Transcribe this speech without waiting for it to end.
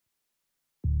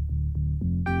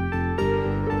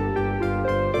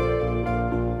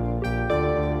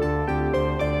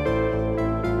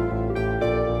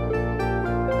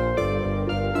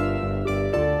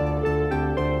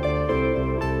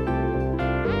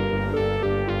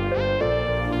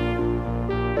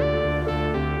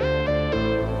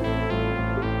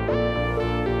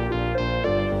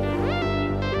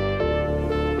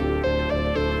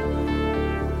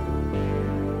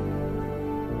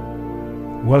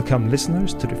Welcome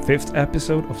listeners to the 5th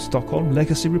episode of Stockholm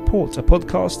Legacy Report, a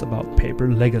podcast about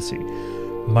Paper Legacy.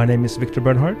 My name is Victor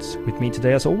Bernhardt. With me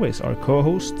today as always are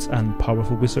co-hosts and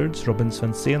powerful wizards Robin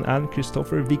Svensson and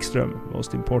Christopher Wikström.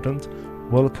 Most important,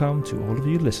 welcome to all of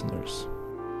you listeners.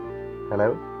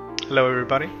 Hello. Hello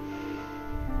everybody.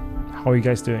 How are you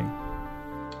guys doing?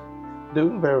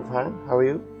 Doing very fine. How are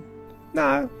you?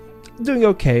 Doing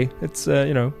okay. It's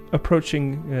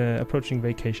approaching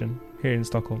vacation here in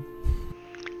Stockholm.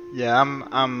 Yeah,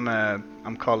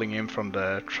 I'm calling in from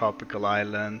the tropical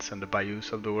islands and the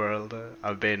bayous of the world.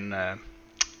 I've been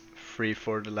free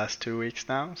for the last 2 weeks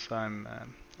now, so I'm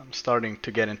starting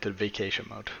to get into vacation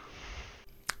mode.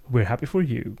 We're happy for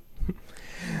you.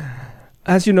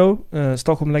 As you know,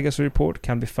 Stockholm Legacy Report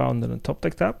can be found on the Top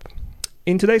Deck tab.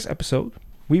 In today's episode,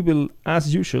 we will,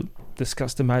 as usual,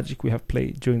 discuss the Magic we have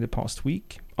played during the past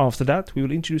week. After that, we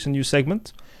will introduce a new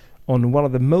segment on one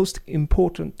of the most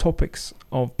important topics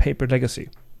of Paper Legacy,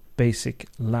 basic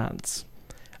lands.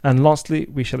 And lastly,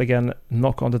 we shall again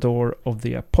knock on the door of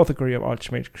the Apothecary of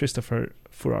Archmage Christopher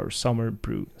for our Summer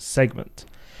Brew segment.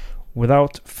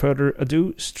 Without further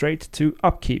ado, straight to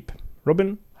upkeep.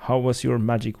 Robin, how was your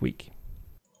Magic week?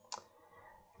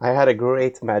 I had a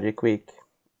great Magic week.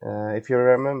 If you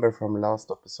remember from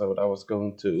last episode, I was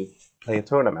going to play a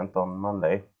tournament on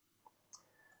Monday.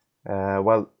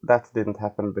 Well, that didn't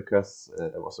happen because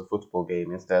there was a football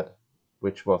game instead,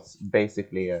 which was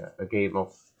basically a game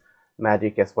of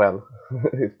Magic as well.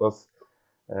 It was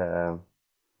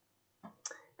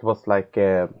like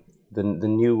the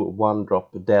new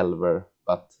one-drop Delver,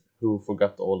 but who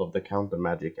forgot all of the counter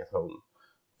magic at home,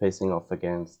 facing off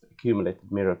against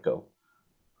Accumulated Miracle,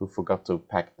 who forgot to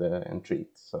pack the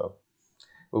entreat. So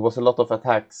it was a lot of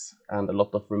attacks and a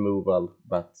lot of removal,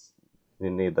 but we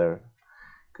neither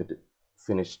could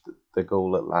finish the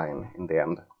goal line in the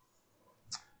end.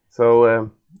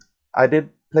 So I did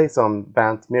play some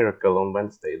Bant Miracle on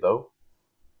Wednesday though,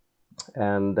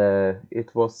 and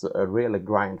it was a really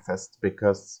grind fest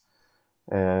because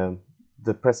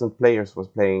the present players was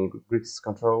playing Grixis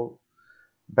Control,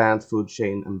 Bant Food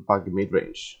Chain, and Bug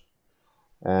Midrange,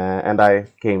 and I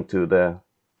came to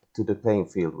the playing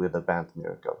field with a Bant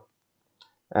Miracle,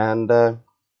 and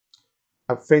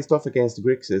I faced off against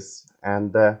Grixis,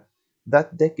 and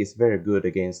that deck is very good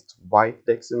against white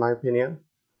decks in my opinion,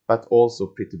 but also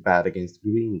pretty bad against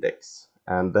green decks.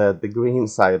 And the green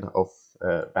side of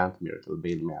Bant Miracle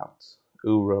bailed me out.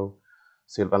 Uro,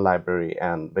 Sylvan Library,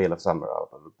 and Veil of Summer out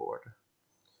on the board.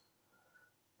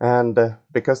 And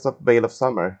because of Veil of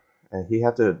Summer, he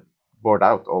had to board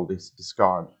out all this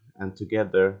discard, and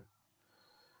together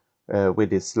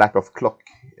with his lack of clock,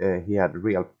 he had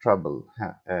real trouble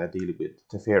dealing with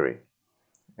Teferi.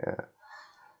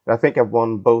 I think I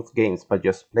won both games by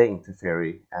just playing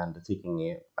Teferi and ticking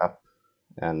it up,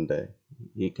 and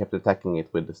he kept attacking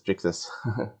it with the Strixes.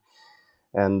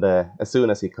 And as soon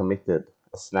as he committed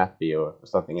a Snappy or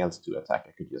something else to attack,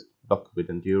 I could just block with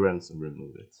Endurance and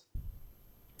remove it.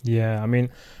 Yeah, I mean,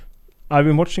 I've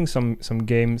been watching some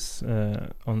games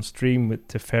on stream with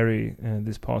Teferi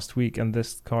this past week, and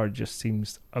this card just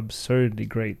seems absurdly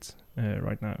great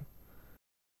right now.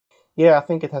 Yeah, I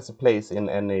think it has a place in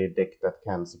any deck that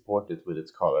can support it with its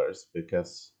colors,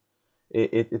 because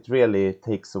it really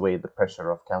takes away the pressure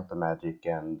of counter magic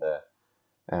and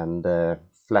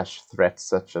flash threats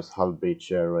such as Hull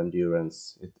Breacher or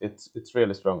Endurance. It's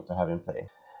really strong to have in play.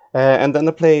 And then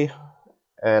I play,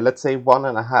 let's say,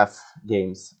 1.5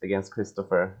 games against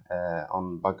Christopher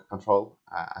on Bug Control.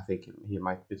 I think he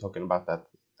might be talking about that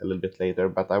a little bit later,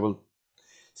 but I will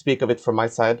speak of it from my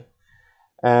side.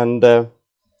 And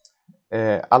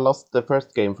I lost the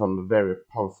first game from a very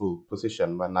powerful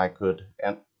position when I could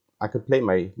play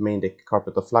my main deck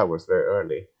Carpet of Flowers very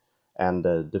early and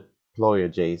deploy a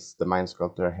Jace, the Mind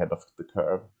Sculptor, ahead of the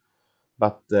curve.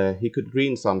 But he could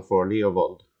Green Sun for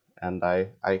Leovold, and I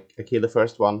killed the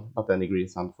first one, but then he Green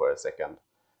Sun for a second,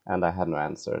 and I had no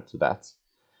answer to that.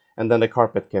 And then the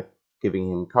Carpet kept giving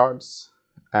him cards,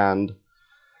 and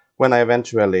when I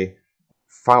eventually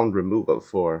found removal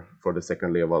for the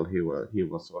second Leovold, he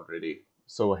was already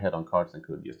so ahead on cards and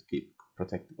could just keep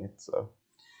protecting it. So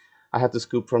I had to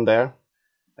scoop from there,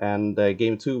 and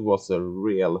game 2 was a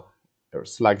real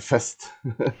slugfest.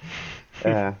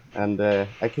 And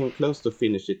I came close to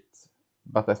finish it,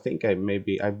 but I think I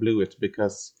blew it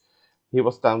because he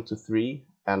was down to 3,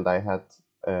 and I had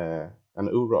an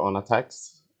Uro on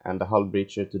attacks and a Hull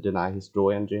Breacher to deny his draw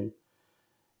engine.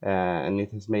 And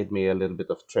it has made me a little bit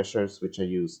of treasures, which I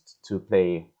used to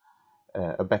play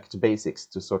a back to basics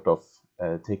to sort of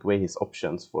take away his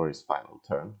options for his final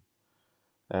turn.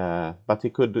 But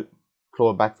he could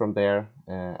claw back from there,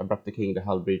 abrupt the king, the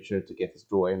Hull Breacher to get his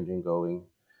draw engine going,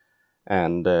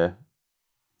 and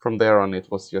from there on it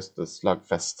was just a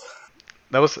slugfest.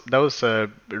 That was a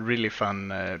really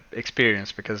fun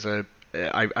experience because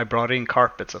I brought in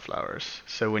carpets of flowers.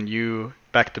 So when you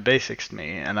back to basics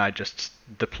me and I just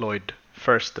deployed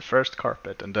the first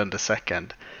carpet and then the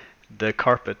second, the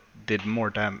carpet did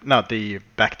more damage. No, the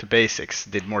back to basics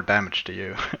did more damage to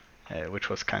you, which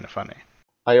was kind of funny.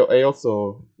 I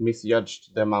also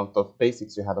misjudged the amount of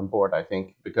basics you had on board, I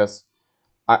think, because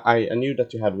I knew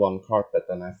that you had one carpet,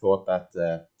 and I thought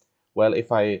that well,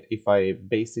 if I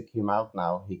basic him out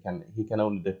now, he can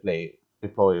only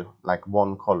deploy like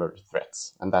one colored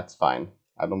threats, and that's fine.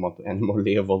 I don't want any more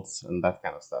Leovolds and that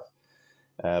kind of stuff.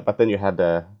 But then you had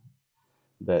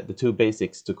the two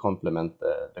basics to complement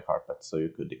the carpet, so you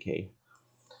could decay.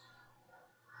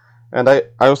 And I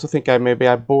also think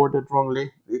I boarded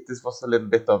wrongly. This was a little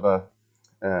bit of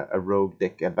a rogue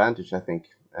deck advantage, I think,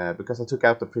 because I took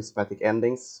out the prismatic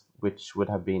endings, which would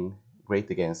have been great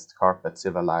against carpet,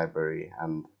 Silver Library,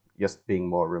 and just being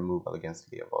more removal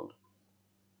against Leovold.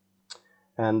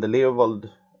 And the Leovold,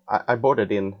 I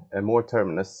boarded in more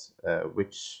Terminus,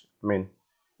 which, I mean,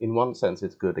 in one sense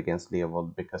it's good against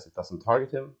Leovold because it doesn't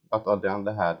target him, but on the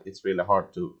other hand, it's really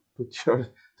hard to put your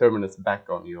Terminus back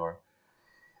on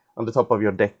the top of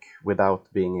your deck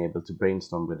without being able to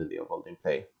brainstorm with the Leovold in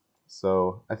play.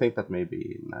 So I think that may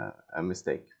be a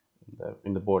mistake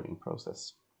in the boarding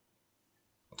process.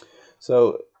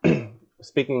 So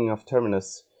speaking of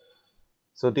Terminus,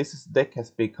 so this deck has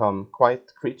become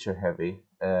quite creature heavy,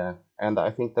 and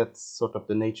I think that's sort of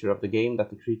the nature of the game, that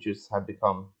the creatures have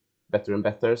become better and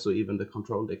better, so even the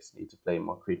control decks need to play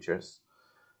more creatures.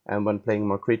 And when playing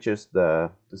more creatures, the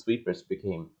sweepers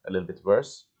became a little bit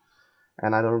worse.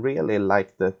 And I don't really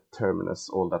like the Terminus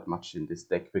all that much in this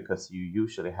deck, because you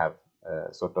usually have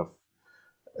sort of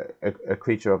a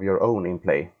creature of your own in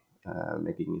play,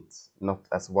 making it not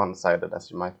as one-sided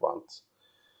as you might want.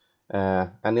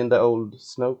 And in the old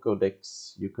Snoko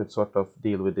decks, you could sort of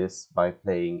deal with this by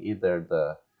playing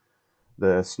either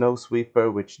the Snow Sweeper,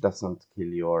 which doesn't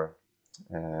kill your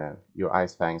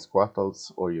Ice Fang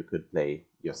Squattles, or you could play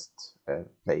just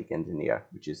Plague Engineer,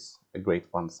 which is a great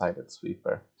one-sided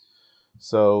sweeper.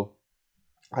 So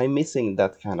I'm missing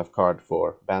that kind of card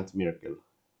for Bant Miracle,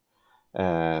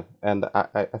 and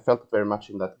I felt it very much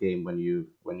in that game when you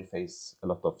face a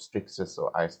lot of Strixes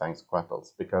or Ice Fang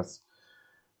Squattles, because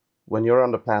when you're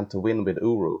on the plan to win with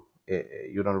Uru,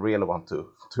 you don't really want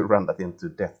to run that into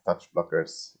Death Touch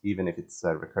blockers, even if it's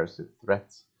a recursive threat.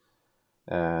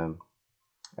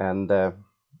 And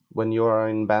when you are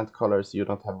in Bant colors, you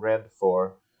don't have red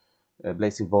for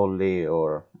Blazing Volley,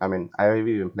 or I mean, I've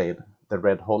even played the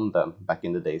red Honda back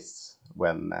in the days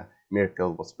when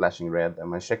Miracle was splashing red and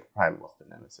when Check Prime was the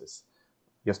nemesis,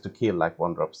 just to kill like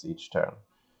 1-drops each turn.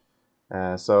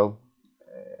 So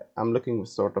I'm looking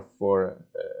sort of for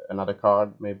another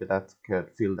card maybe that could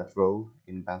fill that role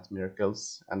in Bant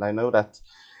Miracles. And I know that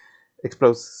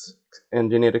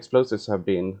engineered explosives have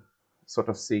been sort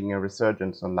of seeing a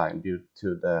resurgence online due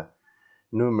to the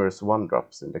numerous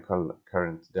 1-drops in the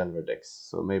current Delver decks.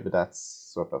 So maybe that's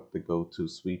sort of the go-to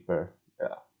sweeper.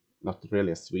 Not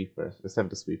really a sweeper,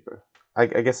 except the sweeper. I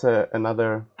guess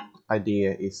another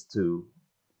idea is to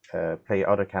play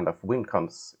other kind of win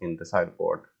cons in the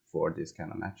sideboard for these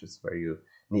kind of matches where you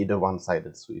need a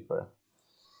one-sided sweeper.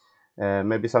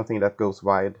 Maybe something that goes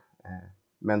wide.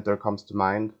 Mentor comes to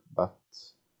mind, but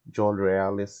Jol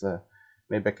Real is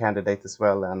maybe a candidate as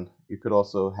well, and you could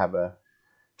also have a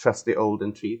trusty old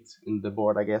Entreat in the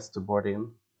board, I guess, to board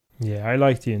in. Yeah, I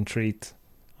like the Entreat.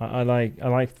 I like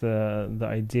the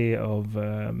idea of.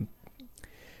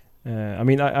 I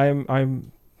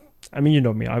mean, you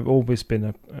know me. I've always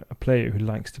been a player who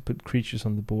likes to put creatures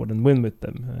on the board and win with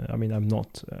them. I mean, I'm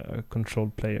not a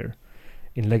controlled player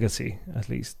in Legacy, at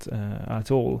least at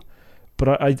all.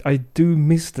 But I do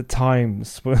miss the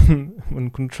times when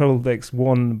control decks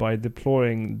won by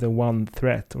deploying the one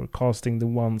threat or casting the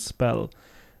one spell,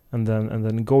 and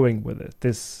then going with it.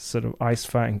 This sort of Ice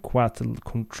Fang Quattle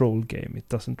control game, it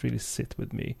doesn't really sit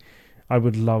with me. I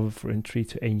would love for Entreat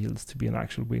to Angels to be an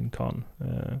actual win con.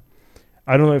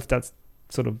 I don't know if that's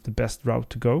sort of the best route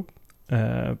to go,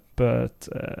 but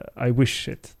I wish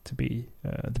it to be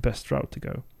the best route to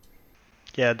go.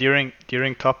 Yeah,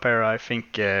 during Top Era, I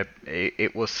think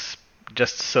it was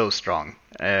just so strong.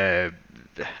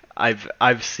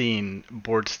 I've seen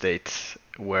board states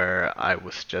where I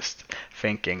was just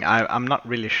thinking, I'm not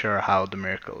really sure how the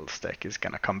Miracles deck is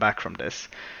gonna come back from this.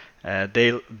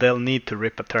 they'll need to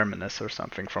rip a terminus or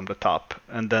something from the top,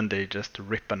 and then they just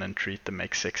rip an entreat to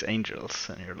make 6 angels,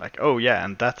 and you're like, oh yeah,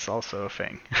 and that's also a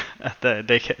thing.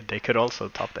 They could also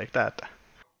top deck that.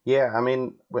 Yeah, I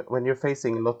mean, when you're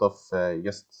facing a lot of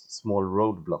just small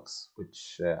roadblocks,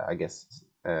 which I guess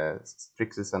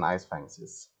Strixes and Ice Fangs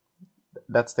is,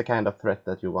 that's the kind of threat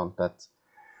that you want, that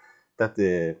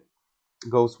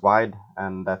goes wide,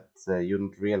 and that you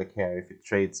don't really care if it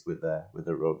trades with the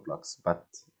roadblocks, but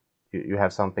you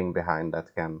have something behind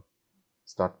that can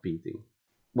start beating.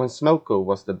 When Snoko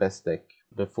was the best deck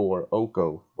before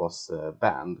Oko was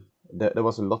banned, there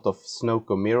was a lot of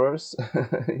Snoko mirrors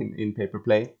in paper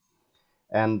play,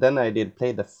 and then I did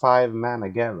play the 5-mana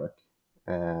Garruk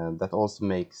that also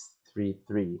makes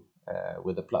 3/3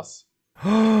 with a plus.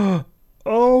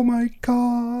 Oh my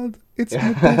god! It's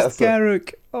my best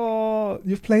Garruk! Oh,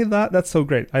 you've played that? That's so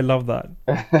great. I love that.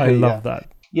 I love that.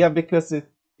 Yeah, because it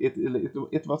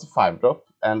was a 5-drop,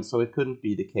 and so it couldn't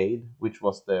be Decayed, which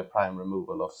was the prime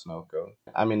removal of Snoko.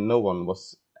 I mean, no one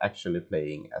was actually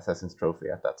playing Assassin's Trophy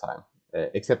at that time,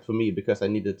 except for me, because I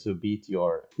needed to beat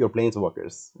your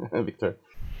Planeswalkers, Victor.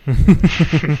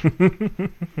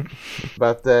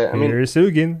 But I mean, here's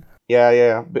Ugin.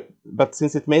 Yeah. But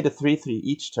since it made a 3/3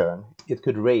 each turn, it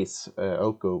could raise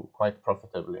Oko quite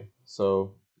profitably.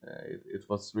 So it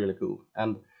was really cool.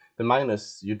 And the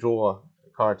minus, you draw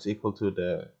cards equal to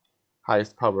the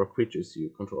highest power of creatures you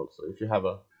control. So if you have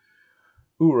a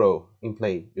Uro in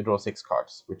play, you draw 6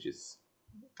 cards, which is,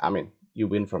 I mean, you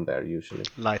win from there usually.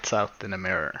 Lights out in a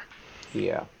mirror.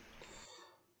 Yeah.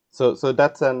 So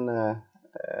that's an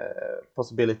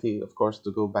possibility, of course,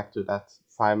 to go back to that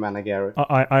 5-mana Garruk.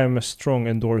 I am a strong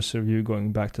endorser of you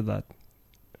going back to that.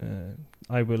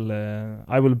 I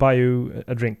will buy you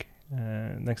a drink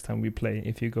next time we play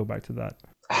if you go back to that.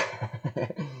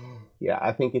 Yeah,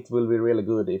 I think it will be really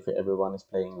good if everyone is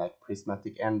playing like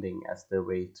Prismatic Ending as their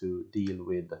way to deal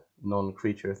with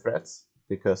non-creature threats,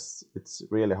 because it's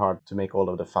really hard to make all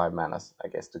of the 5 manas, I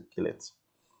guess, to kill it.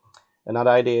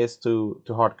 Another idea is to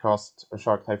hardcast a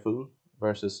Shark Typhoon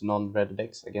versus non-red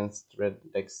decks. Against red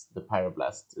decks, the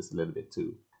Pyroblast is a little bit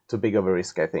too big of a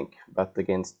risk, I think. But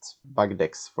against bug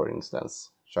decks, for instance,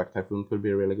 Shark Typhoon could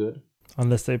be really good.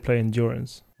 Unless they play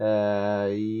Endurance.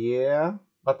 Yeah.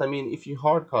 But I mean, if you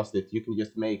hardcast it, you can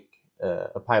just make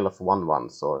a pile of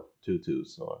 1/1s or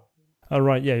 2/2s or... Oh,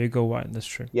 right, yeah, you go wide, that's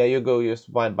true. Yeah, you go just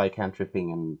wide by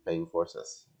cantripping and playing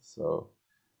forces. So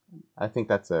I think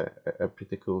that's a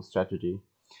pretty cool strategy.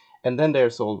 And then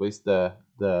there's always the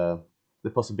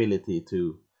possibility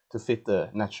to fit a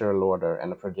Natural Order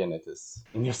and a Progenitus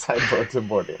in your sideboard to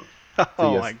board in.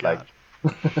 Oh my god.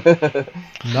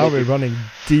 Now we're running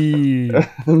deep.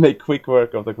 Make quick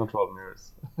work of the control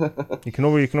mirrors. You can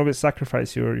always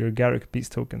sacrifice your Garruk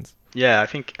Beast tokens. Yeah, I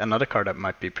think another card that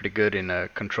might be pretty good in a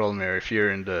control mirror, if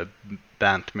you're in the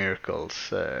Bant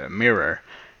Miracles mirror,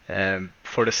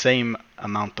 for the same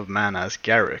amount of mana as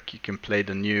Garruk, you can play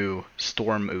the new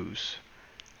Storm Ooze,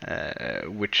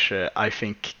 which I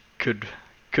think could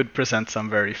present some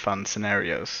very fun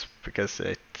scenarios, because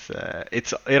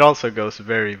it also goes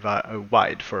very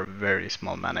wide for a very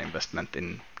small mana investment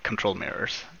in control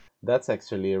mirrors. That's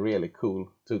actually really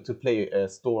cool to play a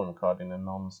Storm card in a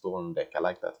non-Storm deck. I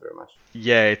like that very much.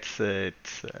 Yeah, it's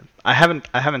I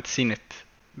haven't seen it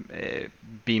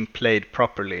being played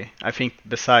properly. I think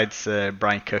besides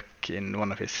Brian Cook in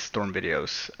one of his Storm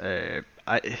videos,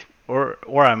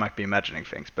 or I might be imagining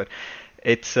things, but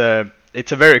it's a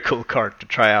very cool card to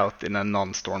try out in a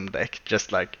non-Storm deck.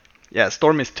 Just like, yeah,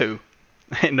 Storm is 2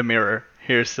 in the mirror.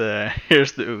 Here's the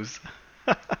Ooze.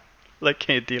 Like,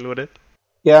 can you deal with it?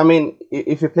 Yeah, I mean,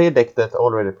 if you play a deck that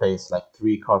already plays like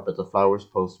 3 Carpet of Flowers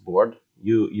post board,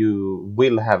 you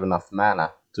will have enough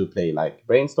mana to play like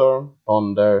Brainstorm,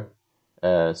 Ponder,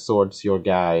 Swords Your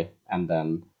Guy, and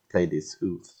then play this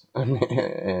Ooze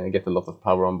and get a lot of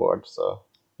power on board. So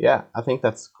yeah, I think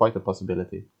that's quite a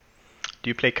possibility. Do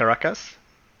you play Caracas?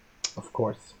 Of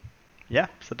course. Yeah,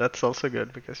 so that's also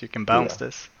good because you can bounce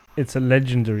this. It's a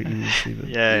legendary Ooze even.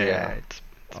 Yeah, it's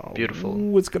beautiful.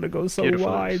 Ooh, it's gonna go so Beautiful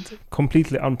wide. Ooze.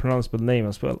 Completely unpronounceable name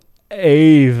as well.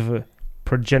 Ave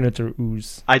Progenitor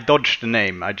Ooze. I dodged the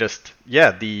name.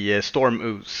 The Storm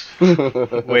Ooze.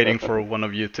 Waiting for one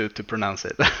of you to pronounce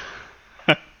it.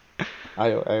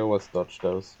 I always dodge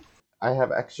those. I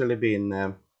have actually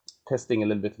been testing a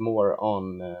little bit more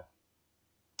on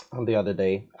the other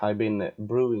day. I've been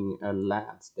brewing a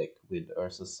Lands deck with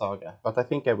Urza's Saga, but I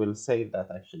think I will save that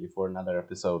actually for another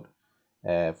episode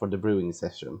for the brewing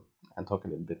session and talk a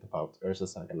little bit about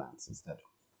Urza's Saga Lands instead.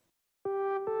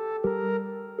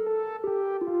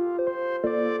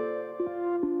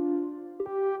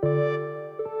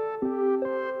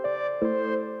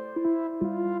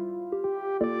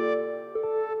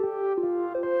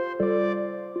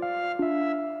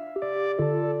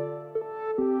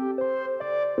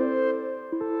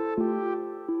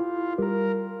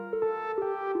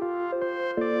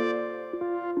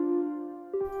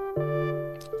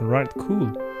 right,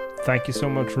 cool. Thank you so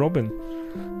much, Robin.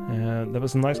 That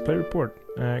was a nice play report.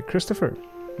 Christopher,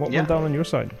 what went down on your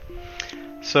side?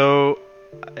 So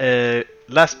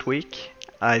last week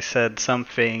I said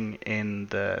something in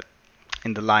the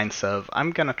lines of,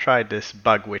 I'm gonna try this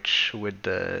Bug Witch with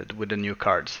the new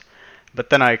cards, but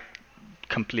then I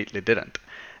completely didn't.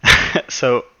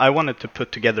 So I wanted to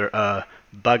put together a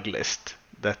bug list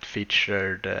that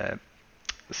featured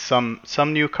some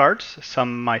new cards.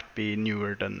 Some might be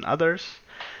newer than others,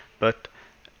 but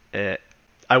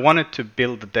I wanted to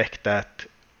build a deck that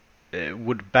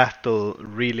would battle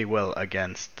really well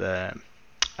against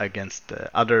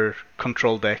other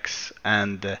control decks,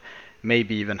 and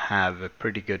maybe even have a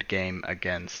pretty good game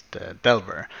against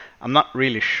Delver. I'm not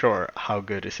really sure how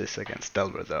good this is against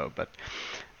Delver though, but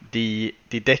the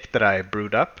deck that I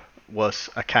brewed up was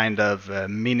a kind of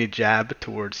mini jab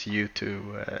towards you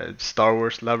two Star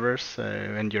Wars lovers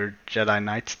and your Jedi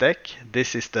Knights deck.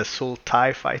 This is the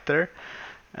Sultai Fighter,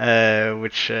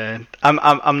 which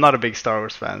I'm not a big Star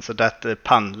Wars fan, so that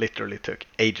pun literally took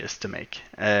ages to make.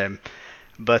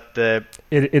 But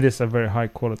it is a very high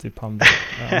quality pun.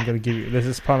 I'm gonna give you this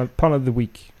is pun of the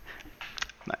week.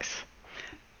 Nice.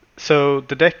 So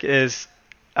the deck is,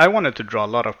 I wanted to draw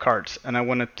a lot of cards, and I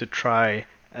wanted to try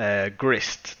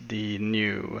Grist, the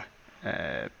new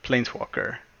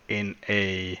Planeswalker, in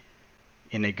a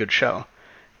good shell.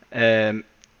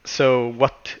 So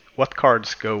what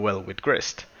cards go well with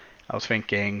Grist? I was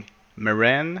thinking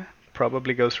Meren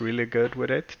probably goes really good with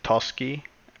it. Toski.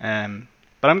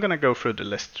 But I'm gonna go through the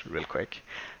list real quick.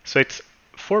 So it's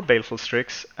 4 Baleful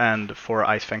Strix and 4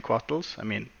 Icefang Quattles. I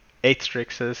mean, 8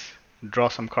 Strixes, draw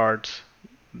some cards,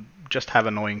 just have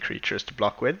annoying creatures to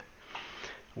block with.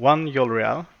 1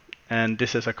 Yolreal, and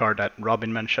this is a card that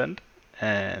Robin mentioned,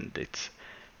 and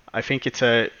I think it's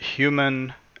a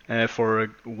human for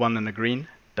 1 and a green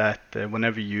that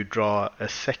whenever you draw a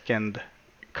second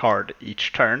card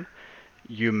each turn,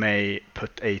 you may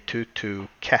put a 2/2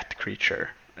 cat creature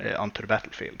onto the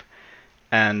battlefield,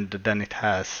 and then it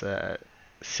has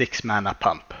 6 mana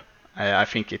pump. I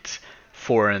think it's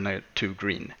 4 and a 2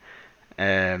 green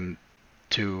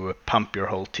to pump your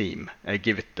whole team.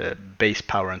 Give it the base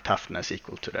power and toughness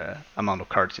equal to the amount of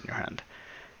cards in your hand.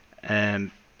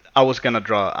 I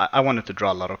wanted to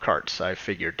draw a lot of cards, so I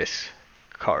figured this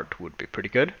card would be pretty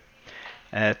good.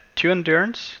 2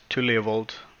 Endurance, 2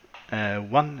 Leovold,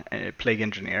 1 Plague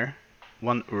Engineer,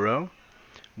 1 Uro,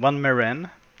 1 Meren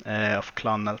of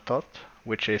Clan Meltot,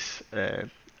 which is a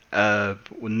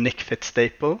Nickfit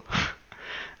staple,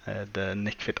 the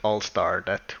Nickfit All-Star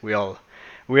that we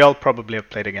all probably have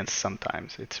played against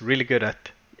sometimes. It's really good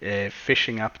at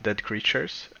fishing up dead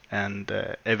creatures and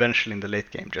eventually in the late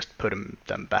game just putting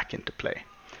them back into play.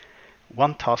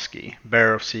 1 Toski,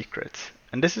 Bearer of Secrets,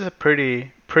 and this is a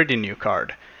pretty new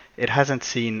card. It hasn't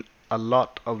seen a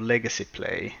lot of legacy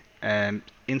play.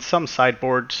 In some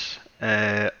sideboards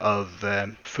of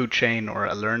Food Chain or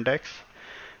Alern decks,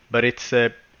 but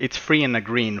it's free and a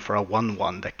green for a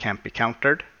 1/1 that can't be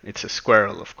countered. It's a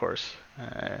squirrel, of course.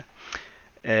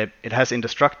 It has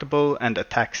indestructible and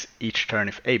attacks each turn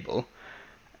if able,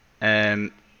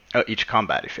 each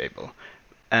combat if able.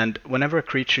 And whenever a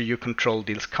creature you control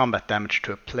deals combat damage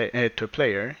to a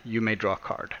player, you may draw a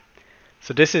card.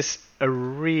 So this is a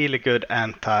really good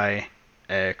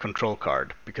anti-control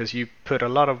card, because you put a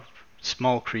lot of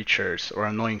small creatures or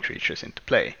annoying creatures into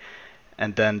play,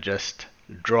 and then just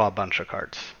draw a bunch of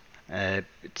cards.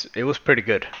 It was pretty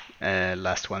good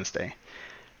last Wednesday.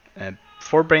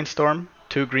 4 Brainstorm,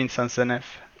 2 Green Sun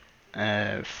Zenith,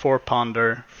 4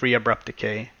 Ponder, 3 Abrupt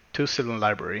Decay, 2 Sylvan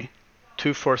Library,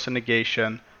 2 Force of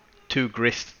Negation, 2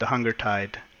 Grist, the Hunger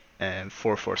Tide, and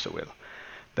 4 Force of Will.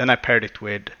 Then I paired it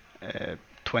with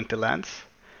 20 lands.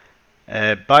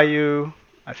 Bayou,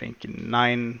 I think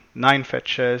 9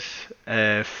 fetches,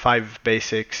 5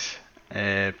 basics,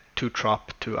 2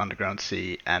 Trop, 2 Underground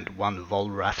Sea, and 1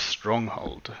 Volrath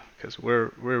Stronghold, because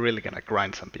we're really gonna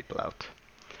grind some people out.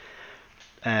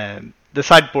 The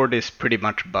sideboard is pretty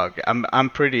much bug. I'm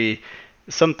pretty.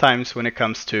 Sometimes when it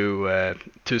comes to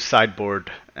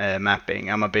sideboard mapping,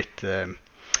 I'm a bit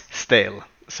stale.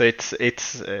 So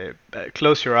it's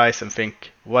close your eyes and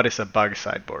think, what is a bug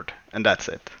sideboard, and that's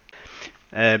it.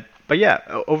 But yeah,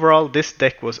 overall this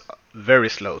deck was very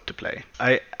slow to play.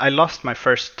 I lost my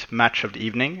first match of the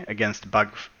evening against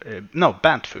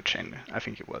Bant Food Chain, I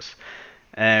think it was.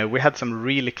 We had some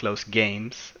really close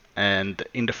games, and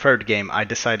in the third game I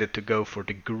decided to go for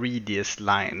the greediest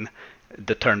line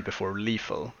the turn before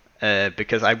lethal,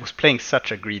 because I was playing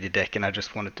such a greedy deck and I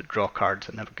just wanted to draw cards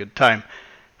and have a good time.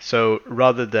 So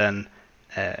rather than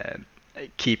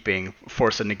keeping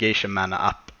Force of Negation mana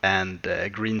up and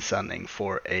green sunning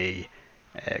for a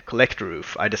collector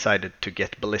roof, I decided to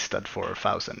get Ballistad for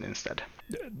 1,000 instead.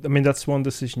 I mean, that's one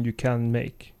decision you can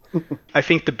make. I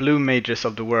think the blue mages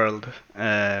of the world.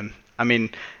 I mean,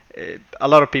 a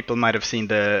lot of people might have seen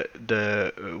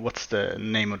the what's the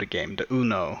name of the game? The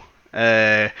Uno,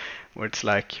 where it's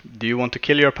like, do you want to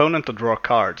kill your opponent or draw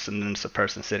cards? And then there's a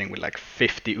person sitting with like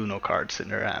 50 Uno cards in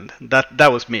their hand.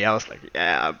 That was me. I was like,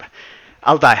 yeah,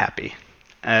 I'll die happy.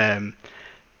 And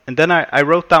then I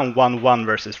wrote down 1-1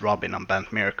 versus Robin on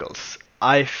Banned Miracles.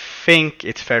 I think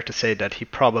it's fair to say that he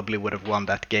probably would have won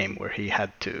that game where he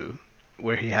had to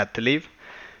leave.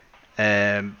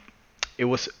 It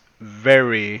was a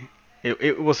very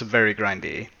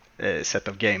grindy set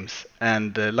of games,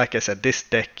 and like I said, this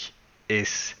deck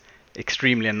is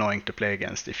extremely annoying to play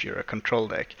against if you're a control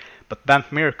deck. But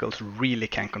Banned Miracles really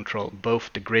can control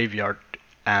both the graveyard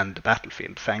and the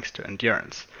battlefield thanks to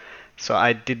Endurance. So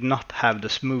I did not have the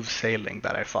smooth sailing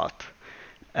that I thought.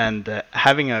 And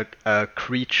having a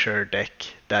creature deck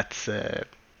that's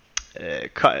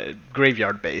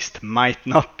graveyard based might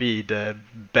not be the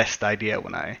best idea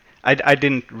when I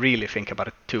didn't really think about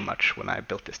it too much when I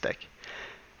built this deck.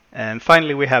 And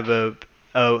finally we have a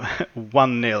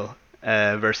 1-0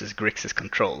 versus Grixis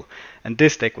Control, and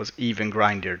this deck was even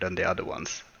grindier than the other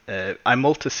ones. I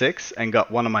mulled to 6 and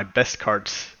got one of my best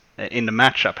cards in the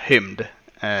matchup, Hymned,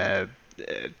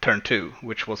 turn 2,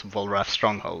 which was Volrath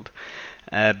Stronghold.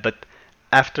 But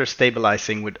after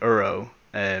stabilizing with Uro,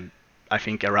 I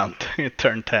think around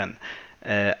turn 10,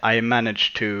 I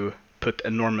managed to put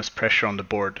enormous pressure on the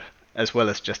board, as well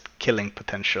as just killing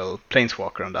potential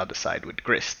Planeswalker on the other side with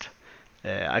Grist.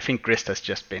 I think Grist has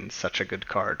just been such a good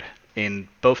card in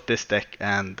both this deck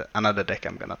and another deck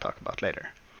I'm going to talk about later.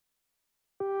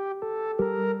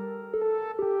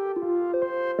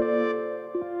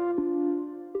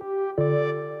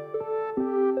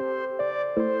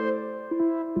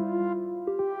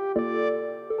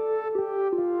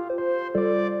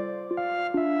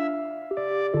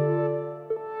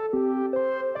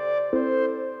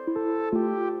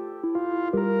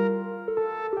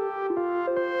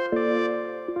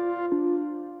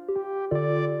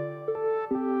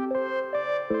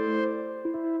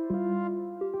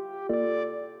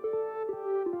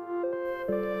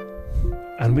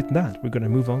 And with that, we're going to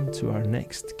move on to our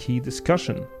next key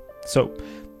discussion. So,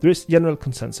 there is general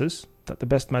consensus that the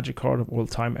best Magic card of all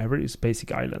time ever is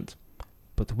Basic Island.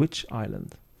 But which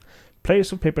island?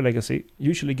 Players of Paper Legacy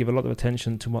usually give a lot of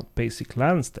attention to what basic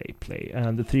lands they play,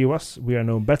 and the three of us, we are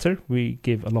known better. We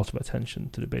give a lot of attention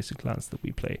to the basic lands that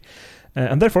we play.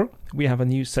 And therefore, we have a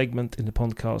new segment in the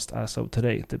podcast as of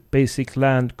today, the Basic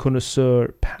Land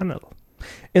Connoisseur Panel.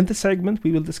 In this segment,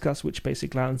 we will discuss which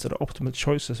basic lands are the optimal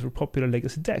choices for popular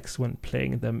Legacy decks when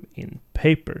playing them in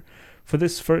paper. For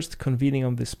this first convening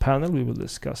of this panel, we will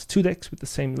discuss two decks with the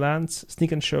same lands,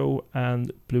 Sneak and Show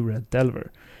and Blue-Red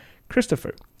Delver.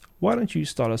 Christopher, why don't you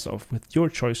start us off with your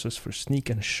choices for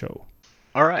Sneak and Show?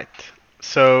 All right.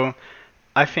 So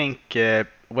I think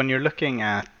when you're looking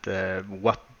at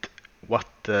what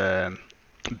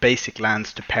basic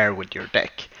lands to pair with your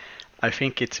deck, I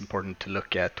think it's important to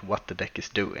look at what the deck is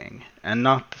doing, and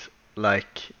not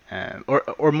like,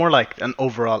 or more like an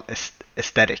overall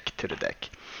aesthetic to the deck.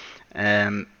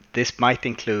 This might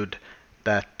include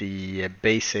that the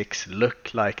basics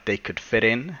look like they could fit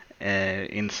in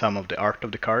some of the art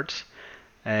of the cards.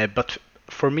 But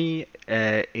for me,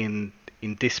 in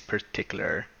this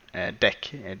particular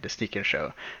deck, the Sneak and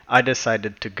Show, I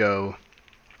decided to go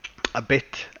a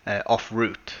bit off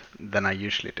route than I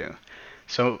usually do.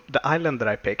 So the island that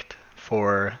I picked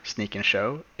for Sneak and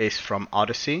Show is from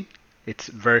Odyssey. It's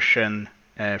version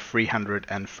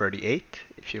 338,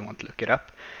 if you want to look it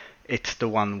up. It's the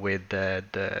one with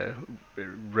the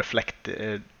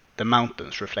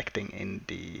mountains reflecting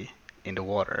in the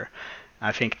water.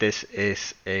 I think this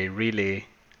is a really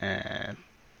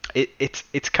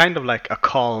it's kind of like a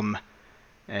calm.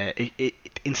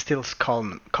 It instills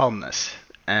calmness,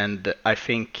 and I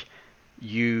think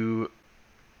you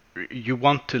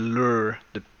want to lure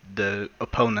the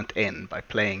opponent in by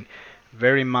playing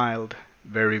very mild,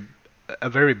 very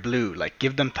blue, like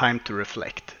give them time to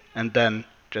reflect, and then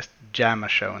just jam a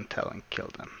Show and Tell and kill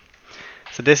them.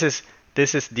 So this is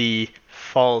the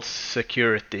false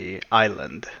security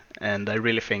island, and I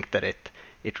really think that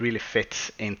it really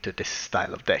fits into this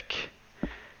style of deck.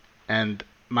 And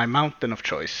my mountain of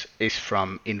choice is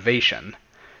from Invasion,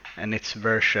 and it's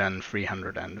version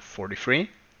 343.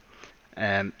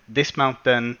 This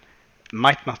mountain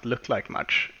might not look like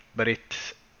much, but it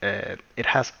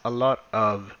has a lot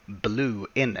of blue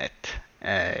in it.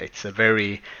 It's a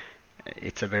very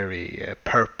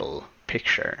purple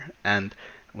picture. And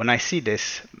when I see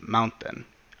this mountain,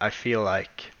 I feel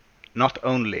like not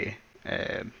only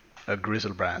a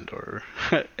Griselbrand or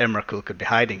Emrakul could be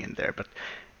hiding in there, but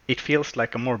it feels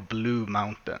like a more blue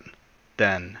mountain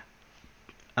than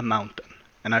a mountain.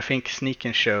 And I think Sneak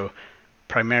and Show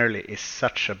primarily is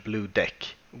such a blue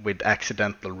deck with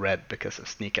accidental red because of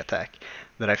sneak attack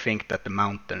that I think that the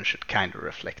mountain should kind of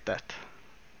reflect that.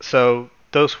 So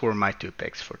those were my 2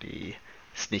 picks for the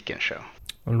Sneak and Show.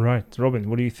 All right, Robin,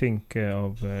 what do you think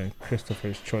of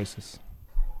Christopher's choices?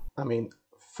 I mean,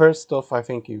 first off, I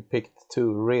think you picked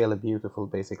 2 really beautiful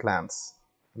basic lands.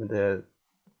 I mean,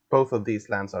 both of these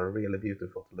lands are really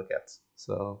beautiful to look at.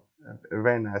 So a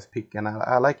very nice pick, and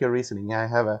I like your reasoning. I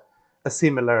have a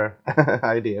similar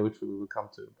idea, which we will come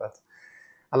to, but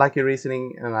I like your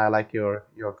reasoning and I like your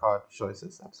card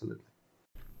choices, absolutely.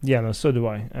 Yeah, no, so do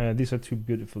I. These are 2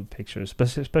 beautiful pictures,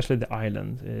 especially the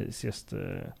island. It's just,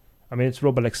 I mean, it's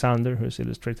Rob Alexander who's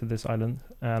illustrated this island,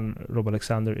 and Rob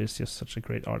Alexander is just such a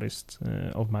great artist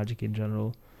of Magic in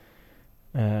general.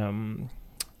 And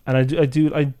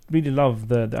I really love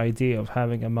the idea of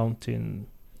having a mountain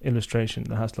illustration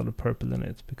that has a lot of purple in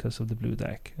it because of the blue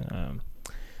deck.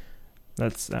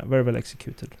 That's very well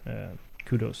executed.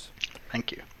 Kudos.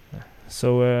 Thank you.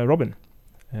 So, Robin,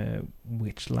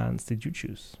 which lands did you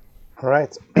choose? All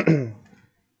right.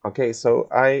 Okay, so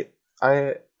I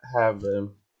have,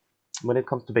 when it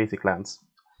comes to basic lands,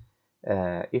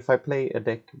 if I play a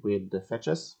deck with the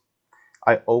fetches,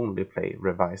 I only play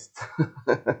revised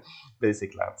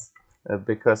basic lands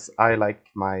because I like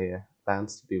my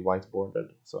lands to be white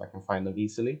bordered so I can find them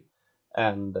easily.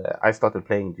 And I started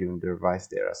playing during the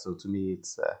revised era, so to me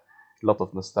it's a lot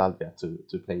of nostalgia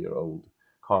to play your old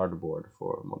cardboard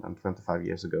for more than 25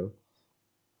 years ago.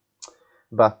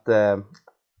 But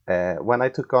when I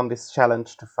took on this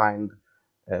challenge to find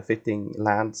fitting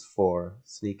lands for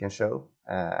Sneak and Show,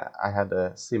 I had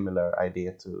a similar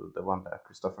idea to the one that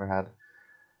Christopher had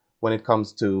when it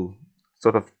comes to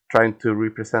sort of trying to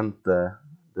represent the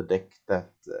deck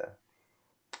that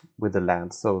with the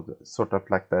lands, so sort of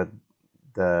like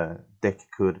the deck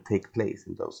could take place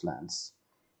in those lands.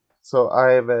 So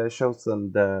I've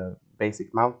chosen the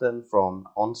basic mountain from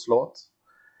Onslaught,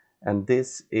 and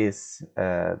this is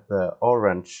the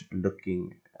orange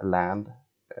looking land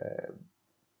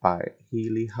by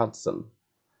Healy Hudson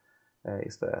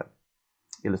is the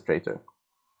illustrator.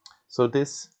 So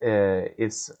this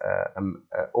is an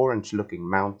orange looking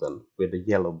mountain with a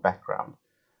yellow background,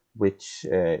 which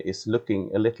is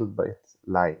looking a little bit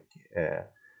like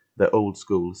the old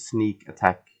school sneak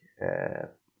attack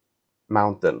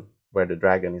mountain where the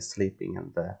dragon is sleeping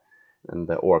and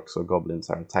the orcs or goblins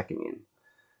are attacking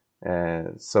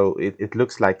in. So it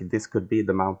looks like this could be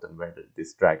the mountain where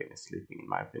this dragon is sleeping, in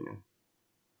my opinion,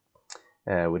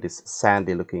 with this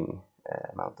sandy looking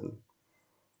mountain.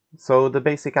 So the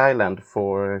basic island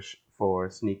for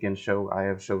Sneak and Show, I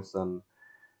have chosen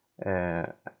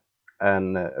a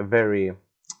very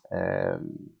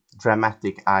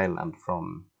dramatic island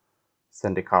from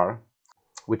Zendikar,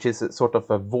 which is a sort of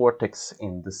a vortex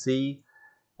in the sea,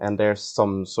 and there's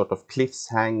some sort of cliffs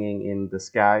hanging in the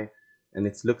sky, and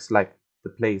it looks like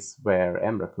the place where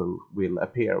Emrakul will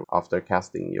appear after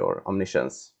casting your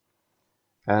Omniscience.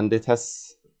 And it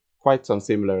has quite some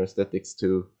similar aesthetics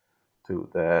to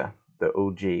the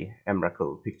OG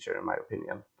Emrakul picture, in my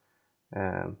opinion.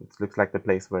 It looks like the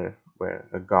place where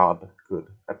a god could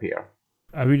appear.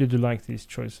 I really do like these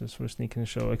choices for Sneak and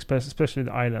Show, especially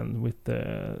the island with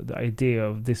the idea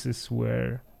of this is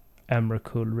where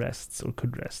Emrakul rests or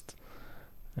could rest,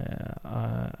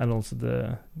 and also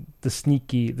the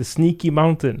sneaky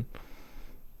mountain.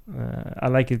 I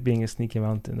like it being a sneaky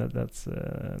mountain. That's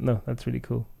really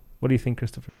cool. What do you think,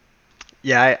 Christopher?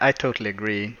 Yeah, I totally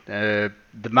agree. The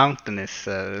mountain is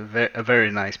a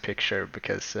very nice picture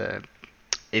because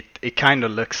it kind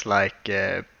of looks like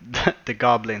the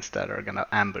goblins that are gonna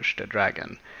ambush the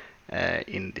dragon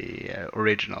in the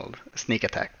original sneak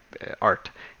attack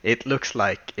art. It looks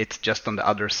like it's just on the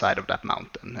other side of that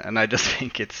mountain, and I just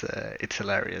think it's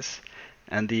hilarious.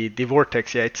 And the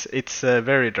vortex, yeah, it's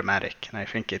very dramatic, and I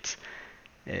think it's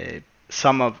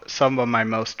some of my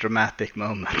most dramatic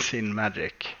moments in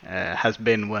Magic has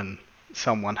been when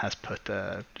someone has put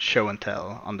a show and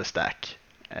tell on the stack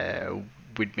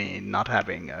with me not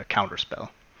having a counterspell.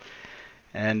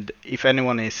 And if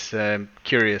anyone is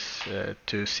curious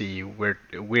to see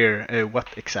what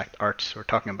exact arts we're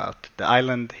talking about, the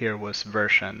island here was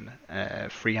version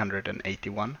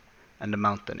 381, and the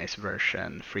mountain is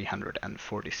version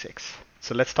 346.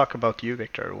 So let's talk about you,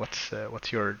 Victor.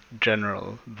 What's your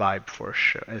general vibe for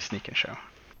Sneak and Show?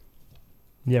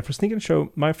 Yeah, for Sneak and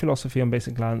Show, my philosophy on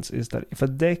basic lands is that if a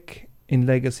deck in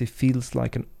Legacy feels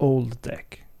like an old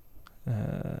deck,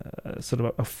 sort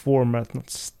of a format, not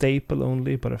staple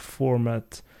only, but a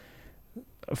format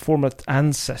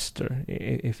ancestor,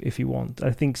 if you want.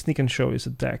 I think Sneak and Show is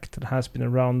a deck that has been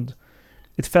around.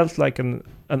 It felt like an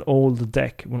old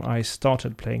deck when I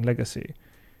started playing Legacy,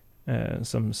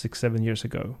 some 6-7 years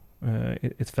ago.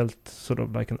 It felt sort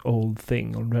of like an old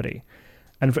thing already.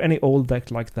 And for any old deck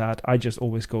like that, I just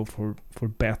always go for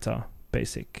beta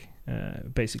basic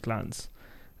lands,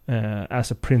 as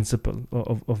a principle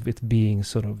of it being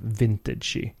sort of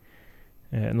vintagey.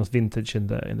 Not vintage in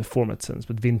the format sense,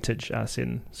 but vintage as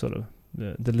in sort of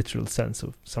the literal sense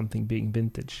of something being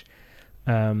vintage.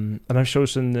 And I've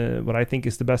chosen what I think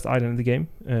is the best island in the game,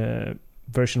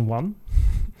 version 1,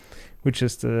 which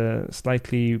is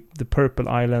the purple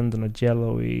island on a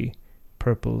yellowy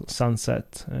purple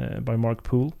sunset by Mark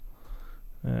Poole.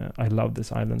 I love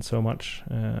this island so much.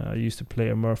 I used to play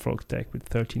a Merfolk deck with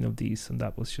 13 of these, and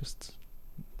that was just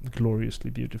gloriously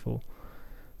beautiful.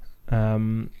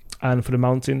 And for the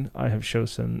mountain, I have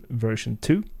chosen version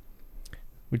 2,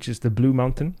 which is the Blue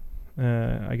Mountain,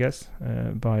 I guess,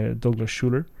 by Douglas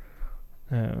Schuler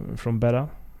from Beta.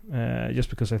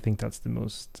 Just because I think that's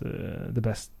the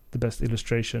best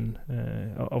illustration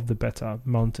of the beta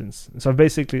mountains. So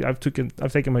I've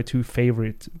taken my 2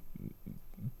 favorite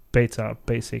beta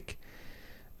basic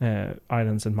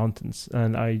islands and mountains,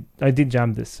 and I did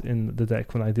jam this in the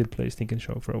deck when I did play Sneak and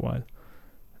Show for a while,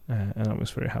 and I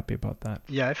was very happy about that.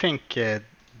 Yeah, I think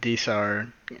these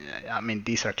are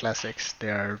classics. They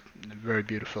are very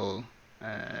beautiful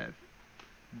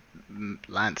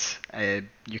lands.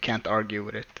 You can't argue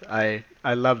with it. I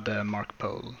love the Mark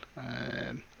Pole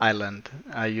island.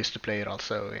 I used to play it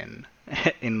also in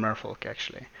Merfolk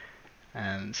actually,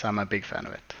 and so I'm a big fan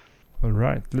of it. All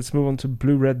right, let's move on to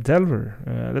Blue Red Delver.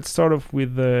 Let's start off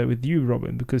with you,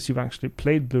 Robin, because you've actually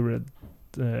played Blue Red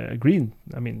Green.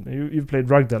 I mean, you've played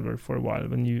Rug Delver for a while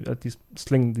when you at least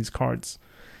sling these cards.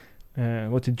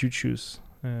 What did you choose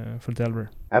for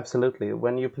Delver? Absolutely.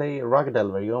 When you play Rug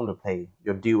Delver, you only play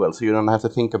your duel, so you don't have to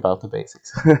think about the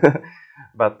basics.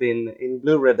 But in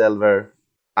Blue Red Delver,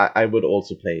 I would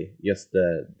also play just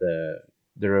the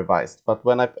revised. But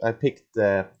when I picked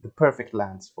the perfect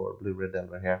lands for Blue Red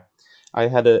Delver here, I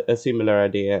had a similar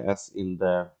idea as in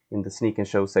the Sneak and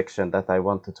Show section, that I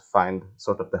wanted to find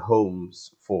sort of the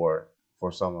homes for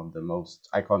some of the most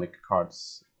iconic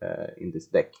cards in this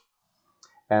deck.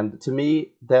 And to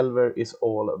me, Delver is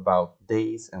all about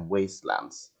days and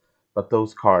wastelands, but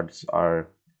those cards are,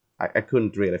 I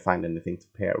couldn't really find anything to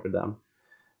pair with them.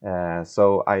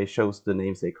 So I chose the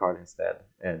namesake card instead,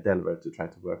 Delver, to try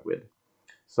to work with.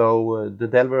 So the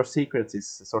Delver of Secrets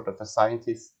is sort of a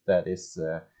scientist that is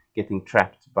getting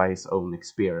trapped by his own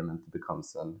experiment,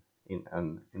 becomes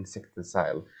an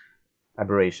insecticide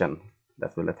aberration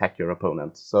that will attack your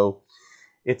opponent. So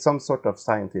it's some sort of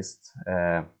scientist,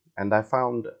 and I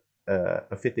found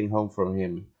a fitting home for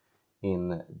him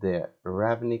in the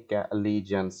Ravnica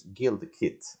Allegiance Guild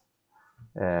kit,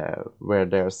 where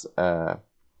there's a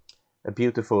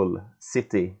beautiful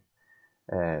city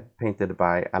painted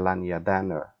by Alanya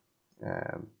Danner,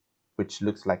 which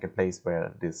looks like a place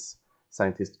where this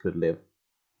scientist could live.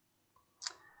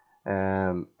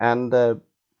 And the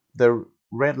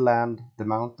red land, the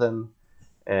mountain,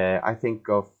 I think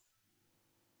of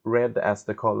red as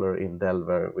the color in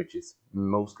Delver, which is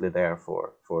mostly there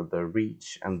for the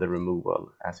reach and the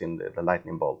removal, as in the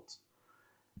lightning bolt.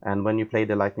 And when you play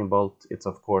the lightning bolt, it's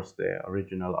of course the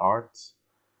original art.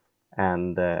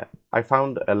 And I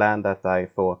found a land that I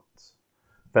thought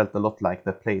felt a lot like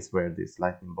the place where this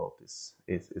lightning bolt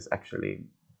is actually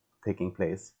taking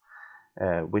place,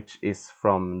 which is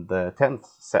from the 10th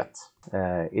set.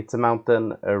 It's a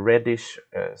mountain, a reddish,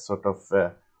 sort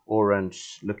of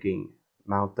orange looking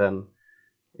mountain.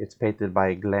 It's painted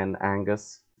by Glenn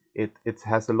Angus. It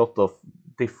has a lot of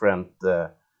different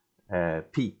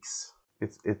peaks.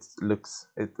 It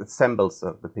resembles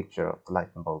the picture of the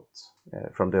lightning bolt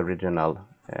from the original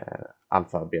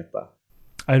Alpha Beta.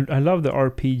 I love the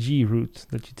RPG route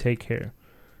that you take here.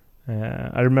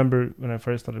 I remember when I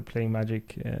first started playing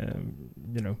Magic,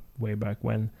 way back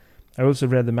when, I also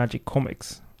read the Magic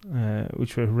comics,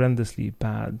 which were horrendously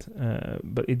bad,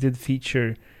 but it did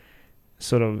feature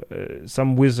sort of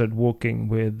some wizard walking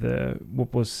with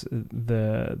what was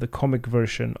the comic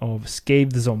version of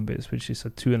Scathed Zombies, which is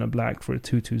a 2 and a black for a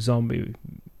 2/2 zombie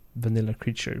vanilla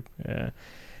creature.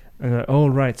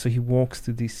 Right, so he walks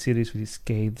through these cities with these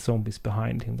scathed zombies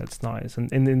behind him. That's nice.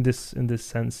 And in this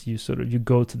sense, you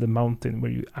go to the mountain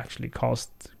where you actually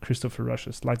cast Christopher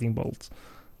Rush's lightning bolts.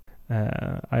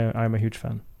 I'm a huge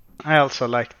fan. I also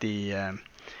like the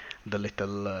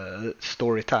little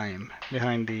story time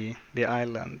behind the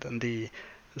island and the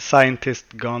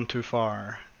scientist gone too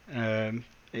far.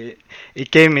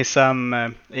 It gave me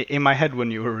some in my head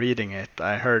when you were reading it.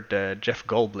 I heard Jeff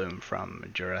Goldblum from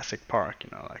Jurassic Park.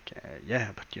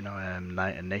 Yeah, but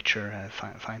nature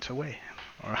finds a way,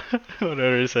 or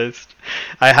whatever he says.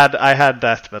 I had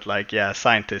that, but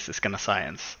scientist is gonna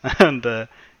science, and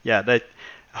that.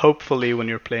 Hopefully, when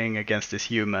you're playing against this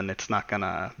human, it's not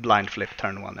gonna blind flip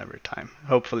turn one every time.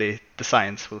 Hopefully, the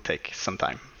science will take some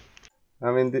time.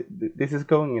 I mean, this is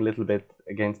going a little bit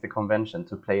against the convention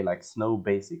to play like snow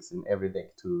basics in every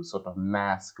deck to sort of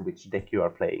mask which deck you are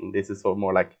playing. This is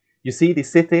more like, you see the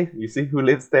city, you see who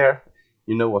lives there,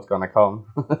 you know what's gonna come.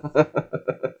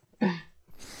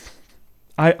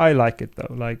 I like it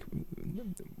though. Like,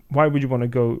 why would you want to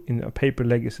go in a paper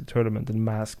legacy tournament and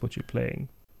mask what you're playing?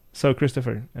 So,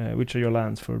 Christopher, which are your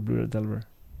lands for Blue Red Delver?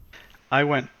 I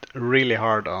went really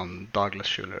hard on Douglas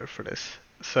Schuler for this.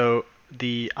 So,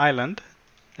 the island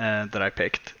that I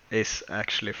picked is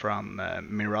actually from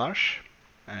Mirage.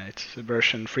 It's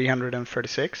version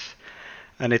 336,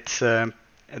 and it's there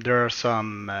are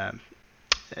some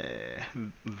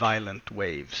violent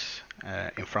waves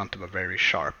in front of a very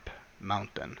sharp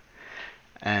mountain,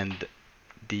 and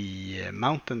the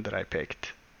mountain that I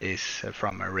picked is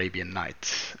from Arabian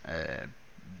Nights.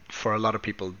 For a lot of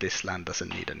people, this land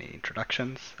doesn't need any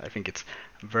introductions. I think it's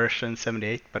version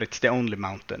 78, but it's the only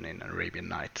mountain in Arabian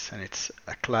Nights, and it's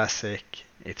a classic.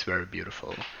 It's very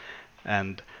beautiful,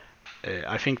 and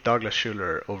I think Douglas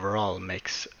Schuler overall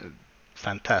makes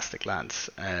fantastic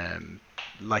lands.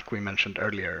 Like we mentioned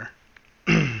earlier,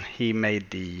 he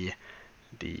made the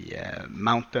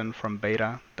mountain from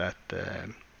Beta that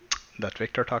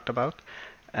Victor talked about,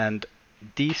 and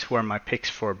these were my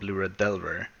picks for Blue Red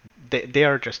Delver. They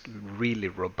are just really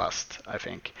robust, I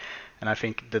think. And I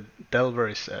think the Delver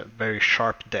is a very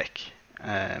sharp deck,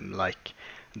 like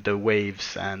the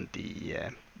waves and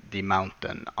the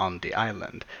mountain on the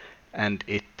island. And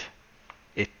it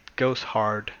goes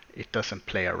hard, it doesn't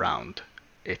play around.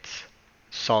 It's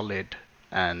solid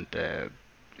and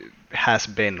has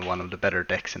been one of the better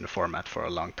decks in the format for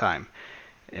a long time.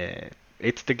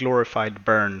 It's the glorified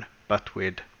burn, but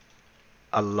with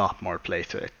a lot more play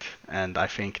to it, and I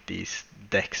think these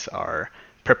decks are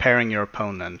preparing your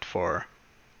opponent for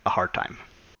a hard time.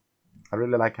 I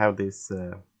really like how these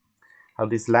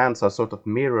lands are sort of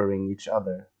mirroring each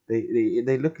other.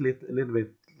 They look a little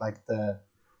bit like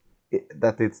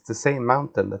that it's the same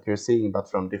mountain that you're seeing,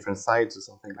 but from different sides or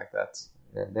something like that.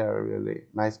 They are really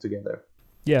nice together.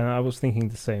 Yeah, I was thinking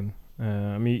the same.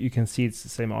 I mean, you can see it's the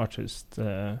same artist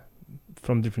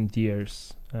from different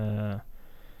years.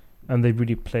 And they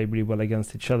really play really well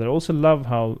against each other. I also love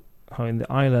how in the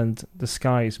island the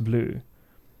sky is blue,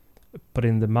 but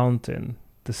in the mountain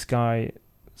the sky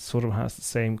sort of has the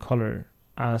same color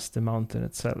as the mountain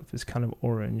itself. It's kind of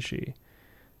orangey.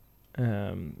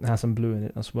 It has some blue in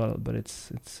it as well, but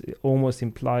it almost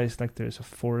implies like there's a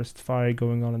forest fire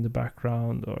going on in the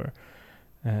background, or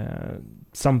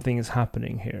something is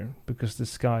happening here, because the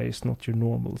sky is not your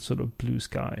normal sort of blue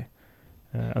sky.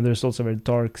 And there's also a very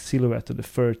dark silhouette of the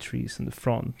fir trees in the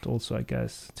front, also, I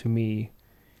guess, to me,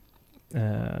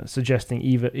 suggesting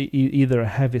either a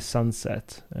heavy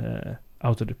sunset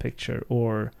out of the picture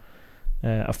or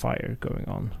a fire going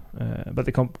on. But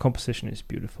the composition is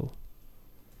beautiful.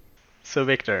 So,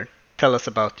 Victor, tell us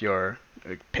about your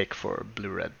pick for Blue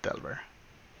Red Delver.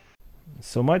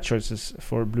 So my choices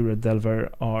for Blue Red Delver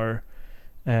are,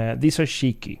 these are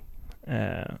cheeky.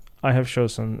 I have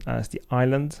chosen as the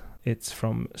island. It's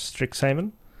from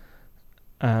Strixhaven,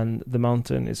 and the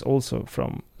mountain is also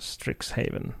from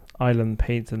Strixhaven. Island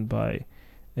painted by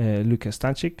Lukas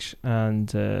Stancic, and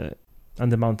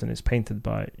the mountain is painted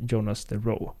by Jonas de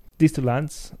Roo. These two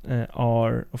lands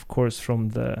are, of course, from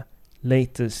the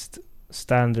latest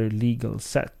standard legal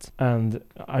set, and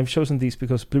I've chosen these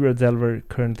because Blue Red Delver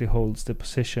currently holds the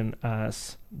position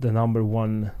as the number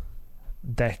one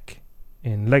deck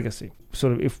in Legacy.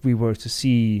 Sort of, if we were to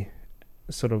see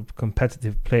sort of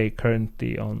competitive play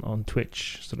currently on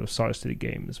Twitch, sort of Star City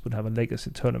Games would have a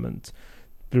Legacy tournament,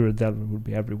 Blue Red Delver would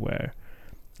be everywhere.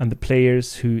 And the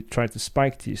players who try to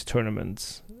spike these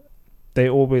tournaments, they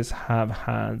always have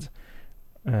had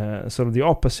sort of the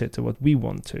opposite of what we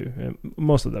want to.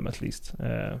 Most of them, at least.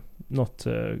 Not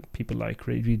people like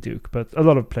Ray Duke, but a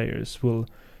lot of players will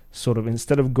sort of,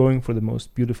 instead of going for the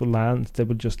most beautiful land, they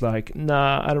will just like,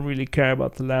 nah, I don't really care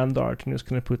about the land art. I'm just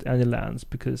going to put any lands,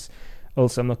 because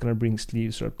also I'm not going to bring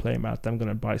sleeves or a play mat. I'm going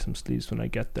to buy some sleeves when I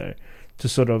get there, to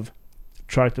sort of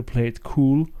try to play it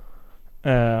cool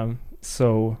And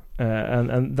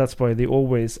that's why they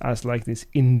always, as like this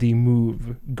indie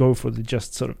move, go for the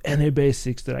just sort of any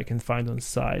basics that I can find on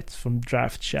sites from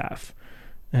Draft Chaff,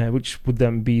 which would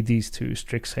then be these two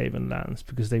Strixhaven lands,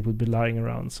 because they would be lying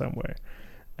around somewhere.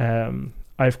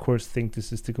 I of course think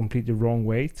this is the completely wrong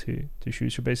way to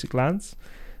choose your basic lands.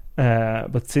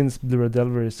 But since Blue-Red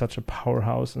Delver is such a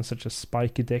powerhouse and such a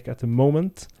spiky deck at the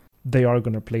moment, they are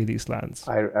going to play these lands.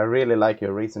 I really like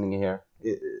your reasoning here.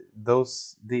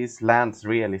 These lands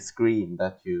really scream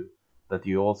that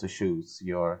you also choose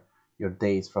your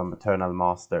days from Eternal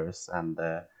Masters and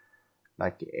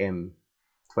like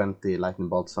M20 Lightning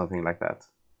Bolt, something like that.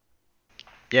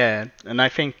 Yeah, and I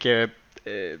think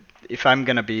if I'm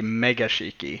gonna be mega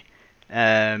cheeky,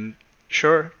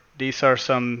 sure, these are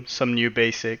some new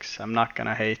basics. I'm not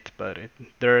gonna hate, but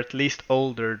they're at least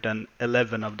older than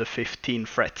 11 of the 15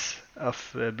 threats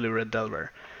of Blue-Red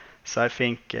Delver. So I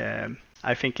think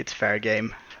it's fair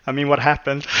game. I mean, what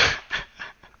happened?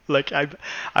 Like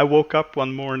I woke up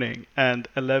one morning and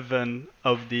 11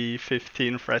 of the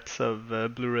 15 threats of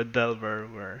Blue-Red Delver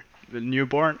were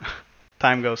newborn.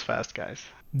 Time goes fast, guys.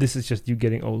 This is just you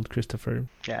getting old, Christopher.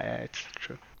 Yeah, it's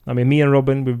true. I mean, me and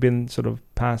Robin, we've been sort of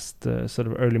past the sort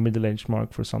of early middle age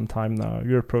mark for some time now.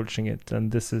 You're approaching it,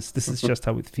 and this is just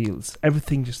how it feels.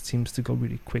 Everything just seems to go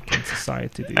really quick in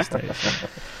society these days.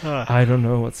 I don't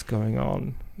know what's going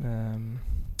on.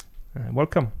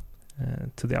 Welcome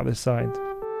to the other side.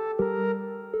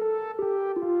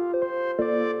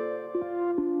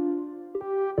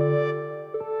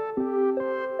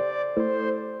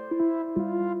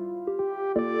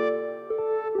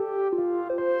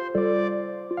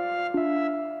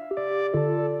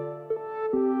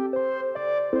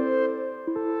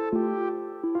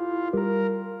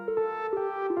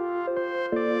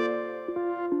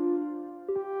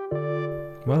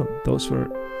 Well, those were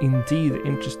indeed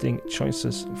interesting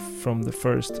choices from the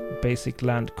first Basic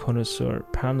Land Connoisseur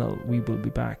panel. We will be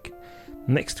back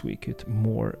next week with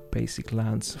more basic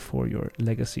lands for your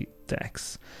legacy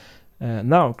decks.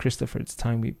 Now, Christopher, it's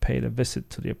time we paid a visit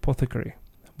to the apothecary.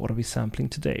 What are we sampling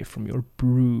today from your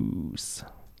brews?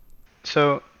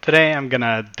 So today I'm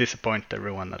gonna disappoint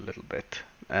everyone a little bit.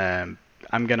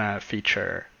 I'm gonna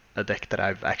feature a deck that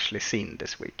I've actually seen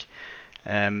this week.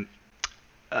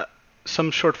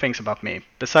 Some short things about me.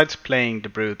 Besides playing the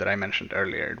brew that I mentioned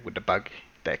earlier with the bug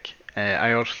deck,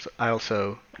 I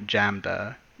also jammed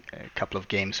a couple of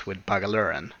games with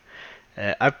Bagaluran.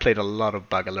 I've played a lot of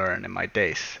Bagaluran in my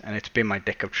days, and it's been my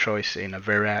deck of choice in a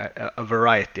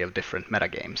variety of different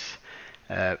metagames.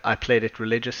 I played it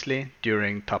religiously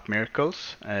during Top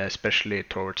Miracles, especially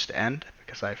towards the end,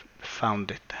 because I found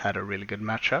it had a really good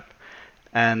matchup.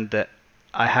 And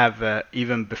I have,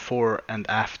 even before and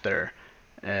after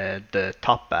the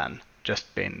top ban,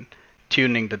 just been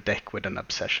tuning the deck with an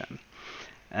obsession.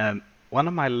 One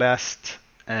of my last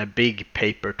big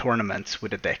paper tournaments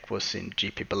with the deck was in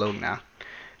GP Bologna,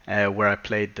 where I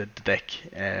played the deck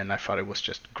and I thought it was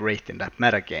just great in that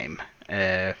meta game.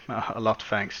 A lot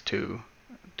thanks to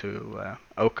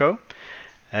Oko,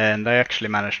 and I actually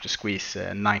managed to squeeze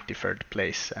 93rd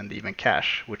place and even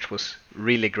cash, which was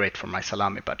really great for my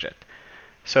salami budget.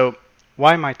 So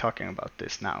why am I talking about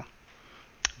this now?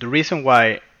 The reason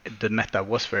why the meta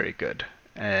was very good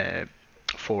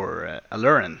for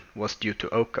Aluren was due to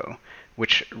Oko,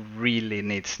 which really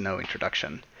needs no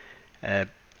introduction.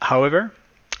 However,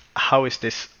 how is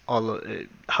this all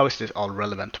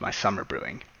relevant to my summer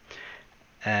brewing?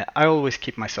 I always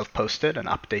keep myself posted and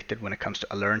updated when it comes to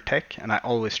Aluren tech, and I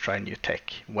always try new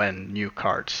tech when new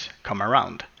cards come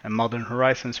around. And Modern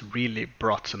Horizons really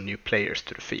brought some new players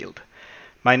to the field.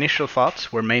 My initial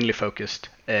thoughts were mainly focused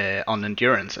on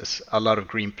endurances. A lot of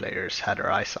green players had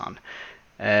their eyes on.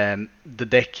 The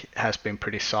deck has been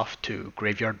pretty soft to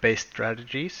graveyard-based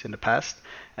strategies in the past,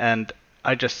 and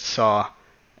I just saw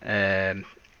a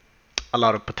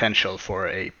lot of potential for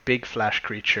a big flash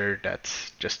creature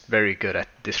that's just very good at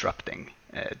disrupting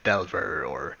Delver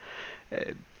or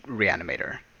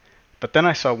Reanimator. But then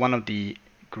I saw one of the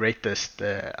greatest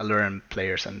Aluren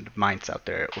players and minds out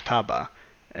there, Otaba,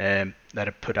 that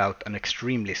had put out an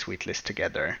extremely sweet list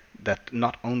together that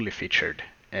not only featured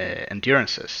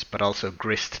endurances, but also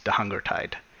Grist the Hunger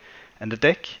Tide. And the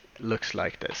deck looks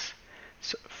like this.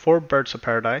 So 4 Birds of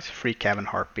Paradise, 3 Cavern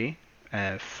Harpy,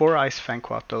 4 Ice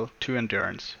Fanquatl, 2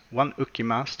 Endurance, 1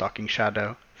 Ukima, Stalking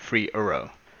Shadow, 3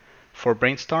 Uro, 4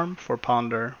 Brainstorm, 4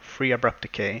 Ponder, 3 Abrupt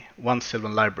Decay, 1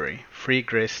 Sylvan Library, 3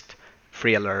 Grist,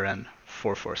 3 Aluren,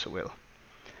 4 Force of Will.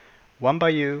 1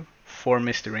 Bayou, 4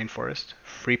 Misty Rainforest,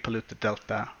 3 Polluted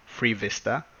Delta, 3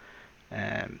 Vista,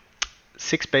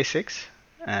 6 Basics,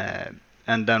 and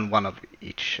then one of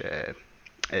each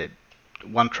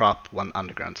 1 Trop, 1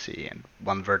 Underground Sea, and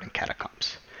 1 Verdant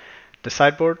Catacombs. The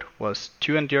sideboard was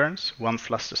 2 Endurance, 1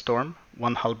 Flusterstorm,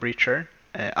 1 Hull Breacher.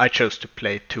 I chose to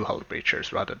play 2 Hull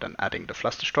Breachers rather than adding the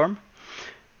Flusterstorm.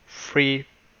 Free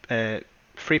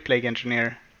Plague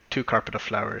Engineer, 2 Carpet of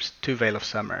Flowers, 2 Veil of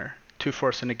Summer, 2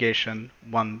 Force of Negation,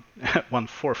 1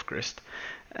 Fourth Grist,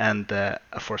 and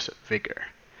a Force of Vigor.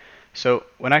 So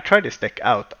when I tried this deck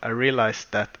out, I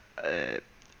realized that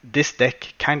this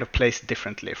deck kind of plays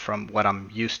differently from what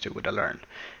I'm used to with Alern.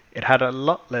 It had a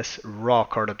lot less raw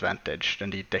card advantage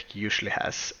than the deck usually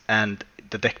has, and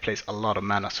the deck plays a lot of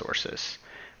mana sources.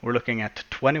 We're looking at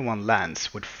 21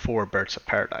 lands with 4 Birds of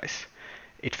Paradise.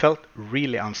 It felt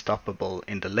really unstoppable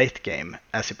in the late game,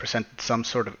 as it presented some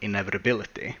sort of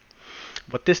inevitability.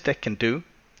 What this deck can do,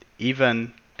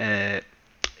 even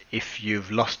if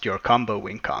you've lost your combo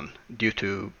win con due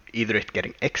to either it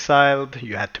getting exiled,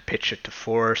 you had to pitch it to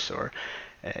force, or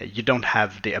you don't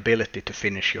have the ability to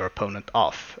finish your opponent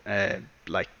off.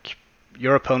 Like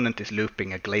your opponent is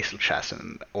looping a Glacial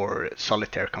Chasm or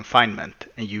Solitaire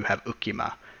Confinement, and you have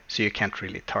Ukima, so you can't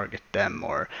really target them,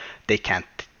 or they can't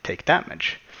take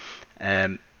damage.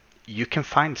 You can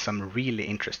find some really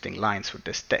interesting lines with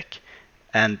this deck.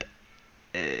 And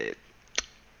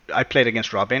I played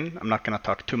against Robin. I'm not going to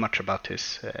talk too much about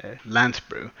his Lance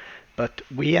Brew, but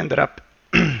we ended up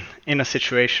in a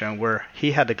situation where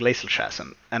he had a Glacial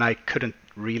Chasm, and I couldn't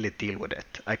really deal with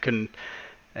it. I couldn't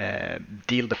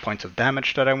deal the points of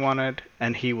damage that I wanted,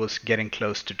 and he was getting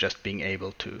close to just being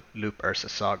able to loop Urza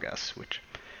Sagas, which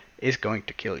is going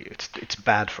to kill you. It's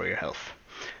bad for your health.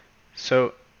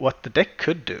 So what the deck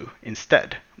could do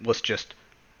instead was just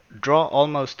draw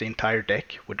almost the entire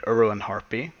deck with Uro and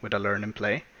Harpy with Alern in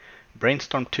play,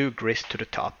 brainstorm 2 Grist to the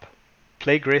top,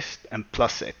 play Grist and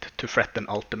plus it to threaten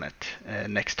ultimate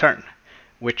next turn,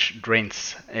 which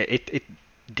drains, it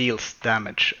deals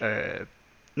damage,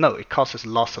 it causes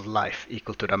loss of life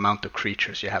equal to the amount of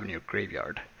creatures you have in your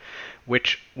graveyard,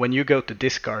 which when you go to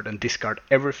discard and discard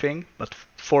everything but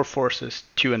 4 forces,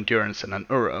 2 endurance and an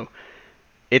Uro,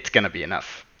 it's gonna be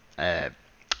enough.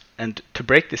 And to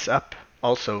break this up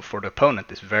also for the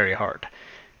opponent is very hard.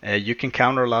 You can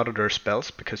counter a lot of their spells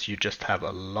because you just have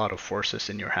a lot of forces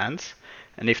in your hands.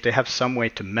 And if they have some way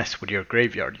to mess with your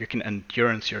graveyard, you can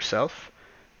endurance yourself,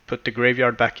 put the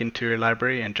graveyard back into your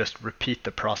library, and just repeat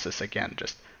the process again.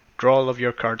 Just draw all of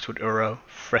your cards with Uro,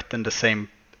 threaten the same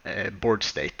board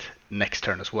state next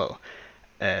turn as well.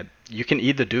 You can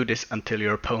either do this until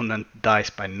your opponent dies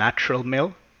by natural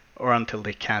mill, or until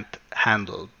they can't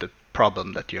handle the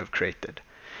problem that you have created.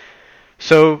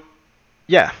 So,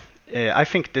 yeah. I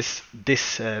think this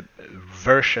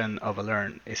version of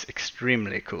Alern is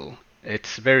extremely cool.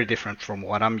 It's very different from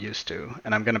what I'm used to,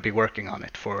 and I'm going to be working on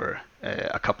it for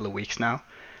a couple of weeks now,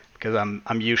 because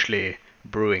I'm usually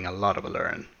brewing a lot of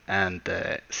Alern, and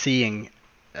seeing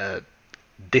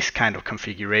this kind of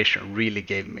configuration really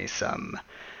gave me some,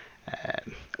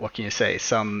 what can you say,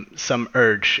 some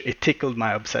urge. It tickled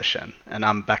my obsession, and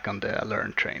I'm back on the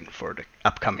Alern train for the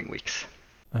upcoming weeks.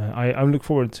 I look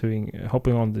forward to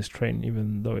hopping on this train,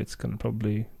 even though it's going to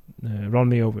probably run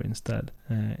me over instead,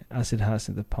 as it has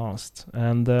in the past.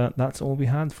 And that's all we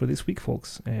had for this week,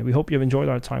 folks. We hope you've enjoyed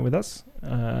our time with us.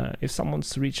 If someone wants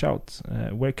to reach out,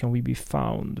 where can we be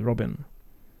found, Robin?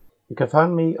 You can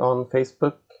find me on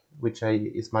Facebook, which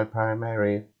is my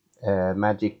primary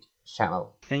Magic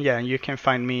channel. And yeah, you can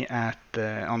find me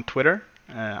on Twitter.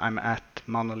 I'm at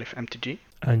MonolithMTG.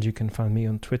 And you can find me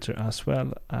on Twitter as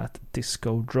well at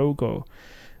Disco Drogo.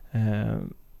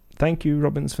 Thank you,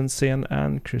 Robin Svensson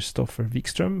and Christopher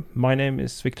Wikström. My name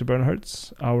is Victor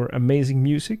Bernhards. Our amazing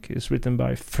music is written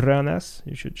by Frönes.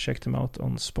 You should check them out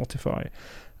on Spotify.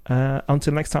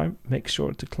 Until next time, make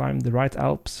sure to climb the right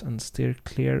Alps and steer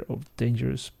clear of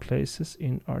dangerous places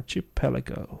in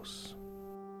archipelagos.